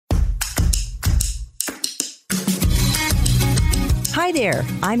Hi there,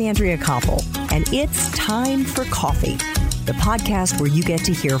 I'm Andrea Koppel, and it's time for Coffee, the podcast where you get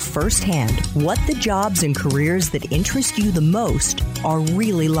to hear firsthand what the jobs and careers that interest you the most are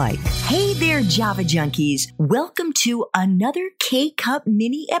really like. Hey there, Java junkies. Welcome to another K-Cup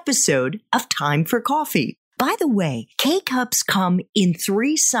mini episode of Time for Coffee. By the way, K-Cups come in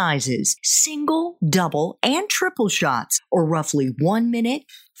 3 sizes, single, double, and triple shots, or roughly 1 minute,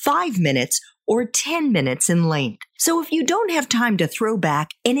 5 minutes, or 10 minutes in length. So if you don't have time to throw back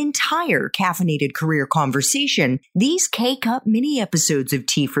an entire caffeinated career conversation, these K-Cup mini episodes of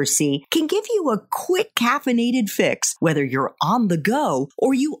T4C can give you a quick caffeinated fix, whether you're on the go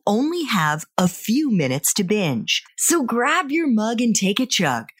or you only have a few minutes to binge. So grab your mug and take a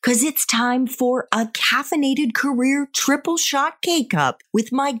chug, because it's time for a caffeinated career triple shot K-Cup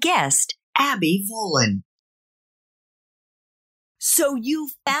with my guest, Abby Volan. So you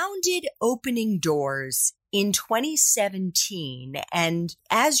founded Opening Doors in 2017, and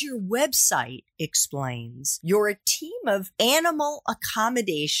as your website explains, you're a team of animal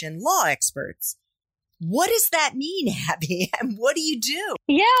accommodation law experts. What does that mean, Abby, and what do you do?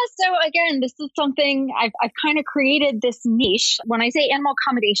 Yeah, so again, this is something I've kind of created this niche. When I say animal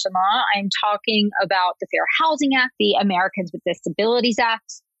accommodation law, I'm talking about the Fair Housing Act, the Americans with Disabilities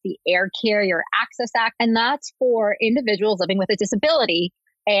Act, the Air Carrier Access Act, and that's for individuals living with a disability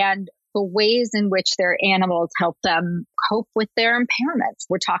and the ways in which their animals help them cope with their impairments.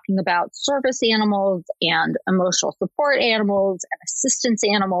 We're talking about service animals and emotional support animals and assistance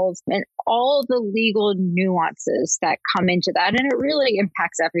animals and all the legal nuances that come into that. And it really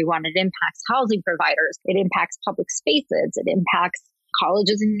impacts everyone. It impacts housing providers. It impacts public spaces. It impacts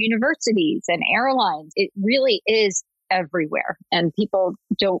colleges and universities and airlines. It really is everywhere. And people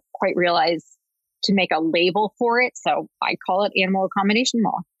don't quite realize to make a label for it. So I call it animal accommodation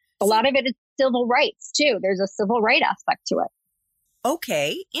law. A lot of it is civil rights too. There's a civil right aspect to it.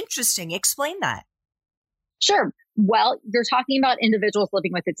 Okay, interesting. Explain that. Sure. Well, you're talking about individuals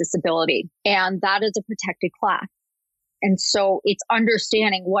living with a disability, and that is a protected class. And so it's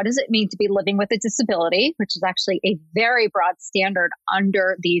understanding what does it mean to be living with a disability, which is actually a very broad standard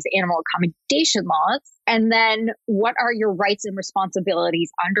under these animal accommodation laws. And then what are your rights and responsibilities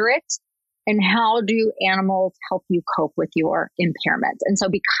under it? And how do animals help you cope with your impairment? And so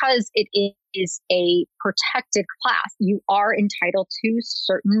because it is a protected class, you are entitled to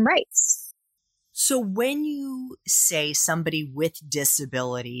certain rights. So when you say somebody with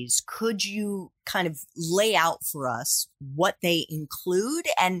disabilities, could you kind of lay out for us what they include?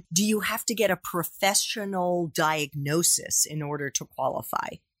 And do you have to get a professional diagnosis in order to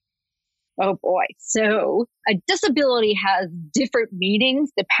qualify? Oh boy. So a disability has different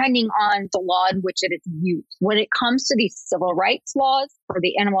meanings depending on the law in which it is used. When it comes to these civil rights laws for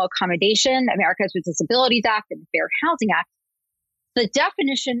the Animal Accommodation, Americans with Disabilities Act, and the Fair Housing Act, the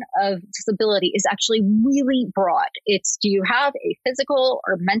definition of disability is actually really broad. It's, do you have a physical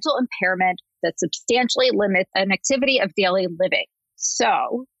or mental impairment that substantially limits an activity of daily living?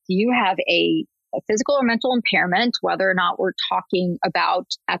 So do you have a physical or mental impairment, whether or not we're talking about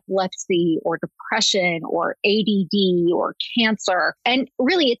epilepsy or depression or ADD or cancer, and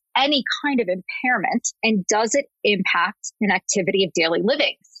really it's any kind of impairment, and does it impact an activity of daily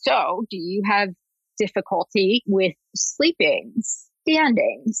living? So do you have difficulty with sleeping,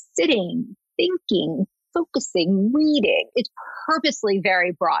 standing, sitting, thinking, focusing, reading? It's purposely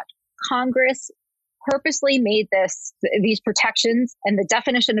very broad. Congress purposely made these protections and the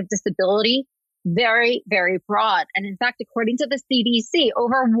definition of disability very, very broad. And in fact, according to the CDC,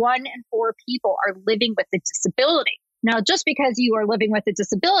 over 1 in 4 people are living with a disability. Now, just because you are living with a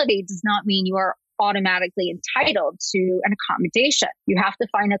disability does not mean you are automatically entitled to an accommodation. You have to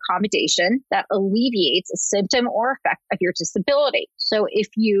find accommodation that alleviates a symptom or effect of your disability. So if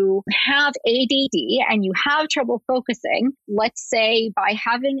you have ADD and you have trouble focusing, let's say by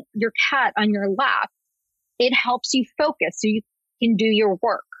having your cat on your lap, it helps you focus so you can do your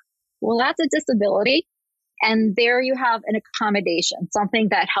work. Well, that's a disability. And there you have an accommodation, something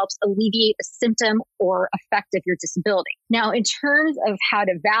that helps alleviate a symptom or effect of your disability. Now, in terms of how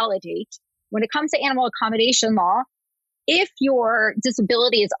to validate, when it comes to animal accommodation law, if your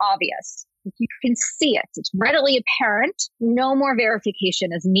disability is obvious, if you can see it, it's readily apparent, no more verification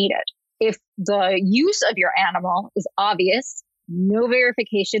is needed. If the use of your animal is obvious, no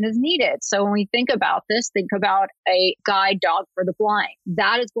verification is needed. So when we think about this, think about a guide dog for the blind.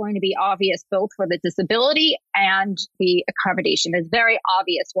 That is going to be obvious both for the disability and the accommodation. It's very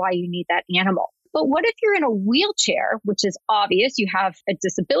obvious why you need that animal. But what if you're in a wheelchair, which is obvious you have a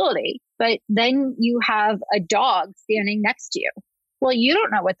disability, but then you have a dog standing next to you? Well, you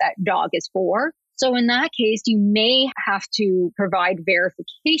don't know what that dog is for. So in that case, you may have to provide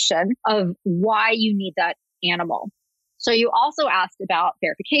verification of why you need that animal. So you also asked about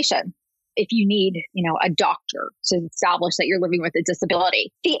verification. If you need, a doctor to establish that you're living with a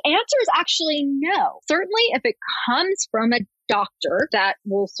disability. The answer is actually no. Certainly if it comes from a doctor, that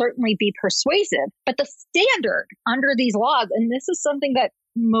will certainly be persuasive. But the standard under these laws, and this is something that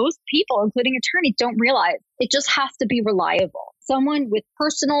most people, including attorneys, don't realize, it just has to be reliable. Someone with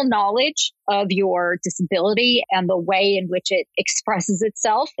personal knowledge of your disability and the way in which it expresses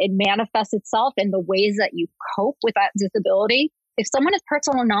itself, it manifests itself in the ways that you cope with that disability. If someone has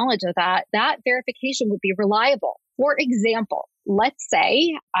personal knowledge of that, that verification would be reliable. For example, let's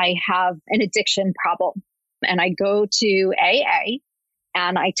say I have an addiction problem and I go to AA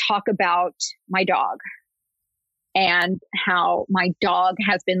and I talk about my dog and how my dog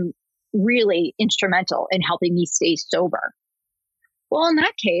has been really instrumental in helping me stay sober. Well, in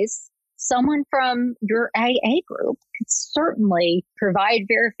that case, someone from your AA group could certainly provide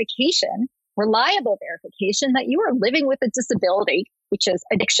verification, reliable verification that you are living with a disability, which is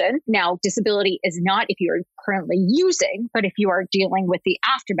addiction. Now, disability is not if you are currently using, but if you are dealing with the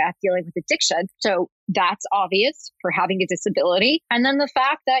aftermath, dealing with addiction. So that's obvious for having a disability. And then the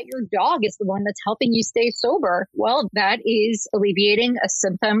fact that your dog is the one that's helping you stay sober, well, that is alleviating a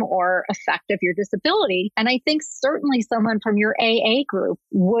symptom or effect of your disability. And I think certainly someone from your AA group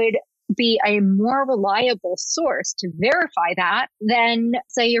would be a more reliable source to verify that than,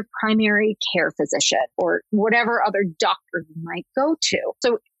 say, your primary care physician or whatever other doctor you might go to.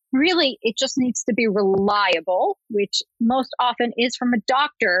 So really, it just needs to be reliable, which most often is from a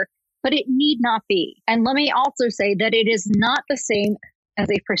doctor, but it need not be. And let me also say that it is not the same as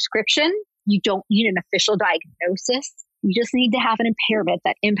a prescription. You don't need an official diagnosis. You just need to have an impairment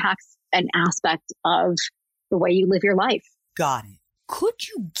that impacts an aspect of the way you live your life. Got it. Could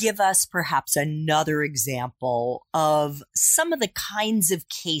you give us perhaps another example of some of the kinds of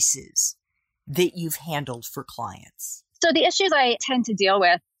cases that you've handled for clients? So the issues I tend to deal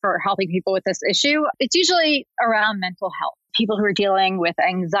with for helping people with this issue, it's usually around mental health. People who are dealing with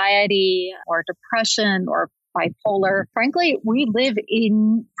anxiety or depression or bipolar. Frankly, we live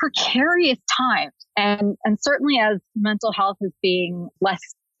in precarious times. And certainly as mental health is being less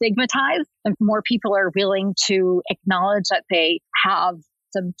stigmatized and more people are willing to acknowledge that they have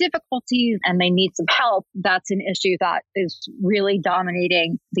some difficulties and they need some help, that's an issue that is really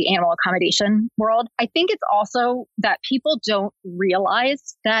dominating the animal accommodation world. I think it's also that people don't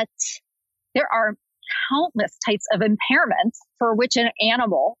realize that there are countless types of impairments for which an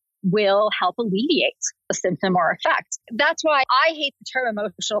animal will help alleviate a symptom or effect. That's why I hate the term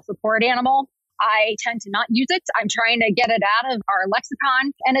emotional support animal. I tend to not use it. I'm trying to get it out of our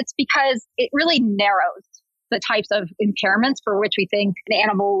lexicon. And it's because it really narrows the types of impairments for which we think an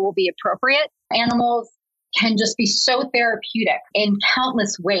animal will be appropriate. Animals can just be so therapeutic in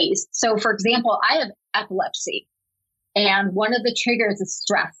countless ways. So, for example, I have epilepsy, and one of the triggers is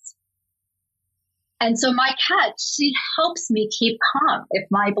stress. And so my cat, she helps me keep calm. If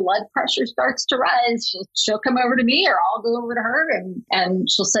my blood pressure starts to rise, she'll come over to me or I'll go over to her and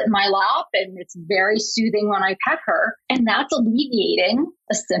she'll sit in my lap. And it's very soothing when I pet her. And that's alleviating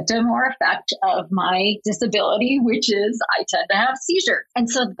a symptom or effect of my disability, which is I tend to have seizures. And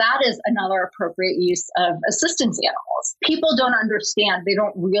so that is another appropriate use of assistance animals. People don't understand. They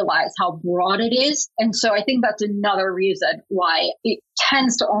don't realize how broad it is. And so I think that's another reason why it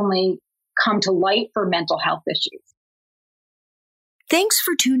tends to only come to light for mental health issues. Thanks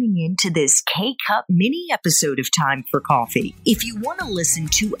for tuning in to this K-Cup mini episode of Time for Coffee. If you want to listen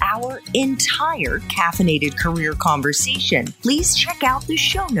to our entire caffeinated career conversation, please check out the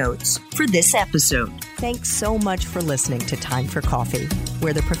show notes for this episode. Thanks so much for listening to Time for Coffee,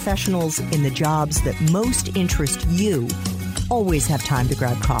 where the professionals in the jobs that most interest you always have time to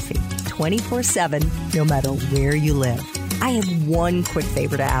grab coffee 24/7, no matter where you live. I have one quick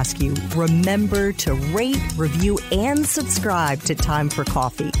favor to ask you. Remember to rate, review, and subscribe to Time for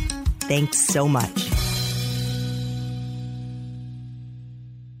Coffee. Thanks so much.